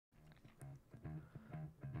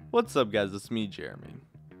What's up guys, it's me Jeremy.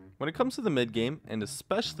 When it comes to the mid game, and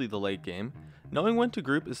especially the late game, knowing when to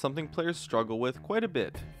group is something players struggle with quite a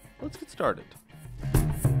bit. Let's get started.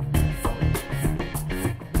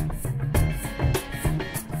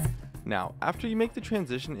 Now, after you make the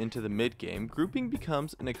transition into the mid game, grouping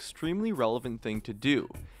becomes an extremely relevant thing to do,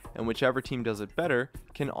 and whichever team does it better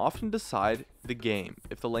can often decide the game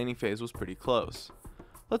if the laning phase was pretty close.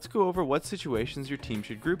 Let's go over what situations your team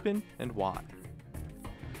should group in and why.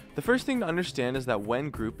 The first thing to understand is that when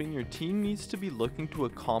grouping, your team needs to be looking to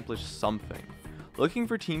accomplish something. Looking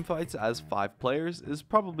for team fights as 5 players is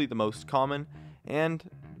probably the most common and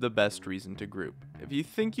the best reason to group. If you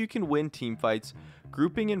think you can win team fights,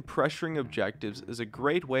 grouping and pressuring objectives is a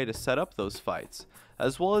great way to set up those fights,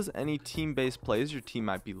 as well as any team-based plays your team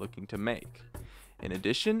might be looking to make. In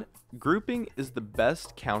addition, grouping is the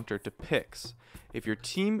best counter to picks. If your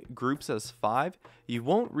team groups as 5, you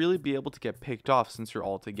won't really be able to get picked off since you're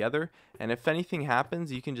all together, and if anything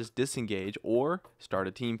happens, you can just disengage or start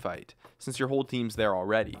a team fight, since your whole team's there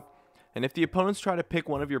already. And if the opponents try to pick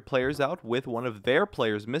one of your players out with one of their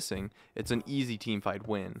players missing, it's an easy teamfight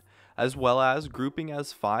win. As well as, grouping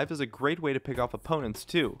as 5 is a great way to pick off opponents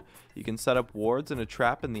too. You can set up wards and a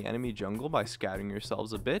trap in the enemy jungle by scattering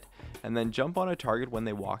yourselves a bit, and then jump on a target when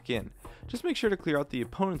they walk in. Just make sure to clear out the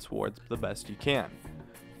opponent's wards the best you can.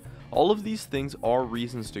 All of these things are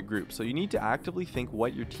reasons to group, so you need to actively think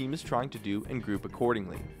what your team is trying to do and group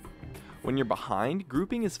accordingly. When you're behind,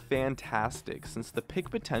 grouping is fantastic since the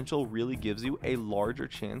pick potential really gives you a larger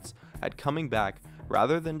chance at coming back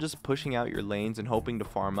rather than just pushing out your lanes and hoping to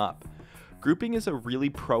farm up. Grouping is a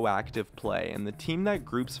really proactive play, and the team that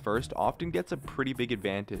groups first often gets a pretty big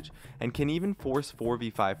advantage and can even force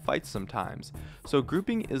 4v5 fights sometimes. So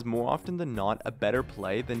grouping is more often than not a better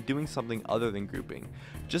play than doing something other than grouping.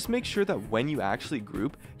 Just make sure that when you actually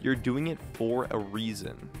group, you're doing it for a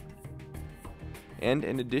reason. And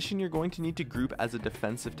in addition, you're going to need to group as a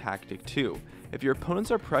defensive tactic too. If your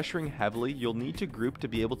opponents are pressuring heavily, you'll need to group to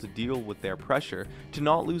be able to deal with their pressure to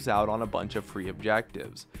not lose out on a bunch of free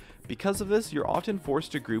objectives. Because of this, you're often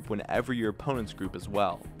forced to group whenever your opponents group as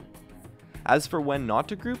well. As for when not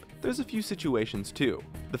to group, there's a few situations too.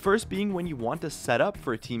 The first being when you want to set up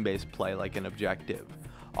for a team-based play like an objective.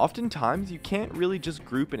 Oftentimes, you can't really just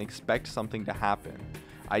group and expect something to happen.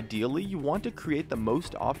 Ideally, you want to create the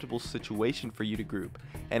most optimal situation for you to group,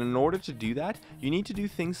 and in order to do that, you need to do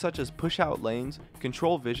things such as push out lanes,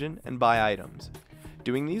 control vision, and buy items.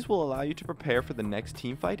 Doing these will allow you to prepare for the next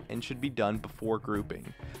teamfight and should be done before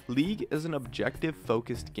grouping. League is an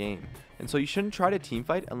objective-focused game, and so you shouldn't try to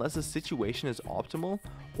teamfight unless the situation is optimal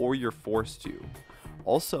or you're forced to.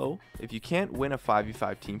 Also, if you can't win a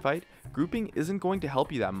 5v5 teamfight, grouping isn't going to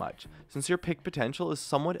help you that much, since your pick potential is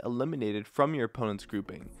somewhat eliminated from your opponent's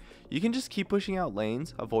grouping. You can just keep pushing out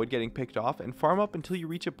lanes, avoid getting picked off, and farm up until you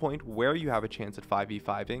reach a point where you have a chance at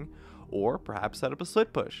 5v5ing, or perhaps set up a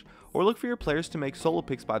split push, or look for your players to make solo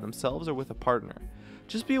picks by themselves or with a partner.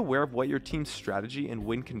 Just be aware of what your team's strategy and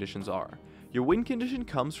win conditions are. Your win condition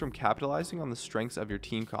comes from capitalizing on the strengths of your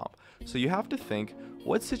team comp, so you have to think,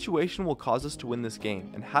 what situation will cause us to win this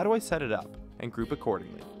game, and how do I set it up, and group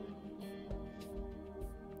accordingly.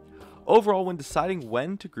 Overall, when deciding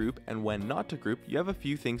when to group and when not to group, you have a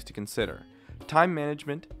few things to consider: time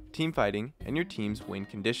management, team fighting, and your team's win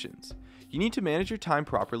conditions. You need to manage your time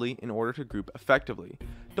properly in order to group effectively.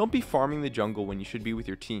 Don't be farming the jungle when you should be with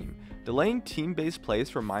your team. Delaying team-based plays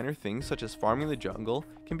for minor things such as farming the jungle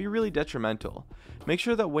can be really detrimental. Make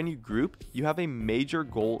sure that when you group, you have a major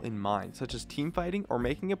goal in mind, such as team fighting or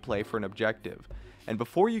making a play for an objective. And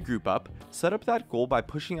before you group up, set up that goal by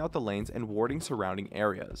pushing out the lanes and warding surrounding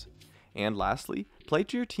areas. And lastly, play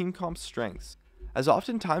to your team comp's strengths, as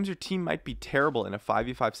oftentimes your team might be terrible in a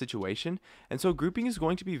 5v5 situation, and so grouping is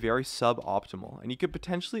going to be very suboptimal, and you could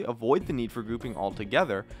potentially avoid the need for grouping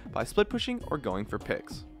altogether by split pushing or going for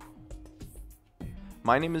picks.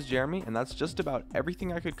 My name is Jeremy, and that's just about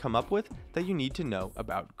everything I could come up with that you need to know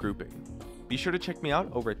about grouping. Be sure to check me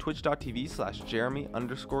out over at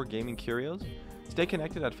twitch.tv/Jeremy_gamingcurios. Stay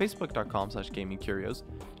connected at facebook.com/gamingcurios.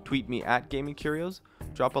 Tweet me at gamingcurios.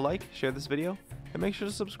 Drop a like, share this video, and make sure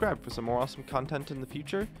to subscribe for some more awesome content in the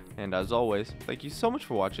future. And as always, thank you so much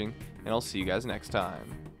for watching, and I'll see you guys next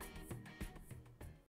time.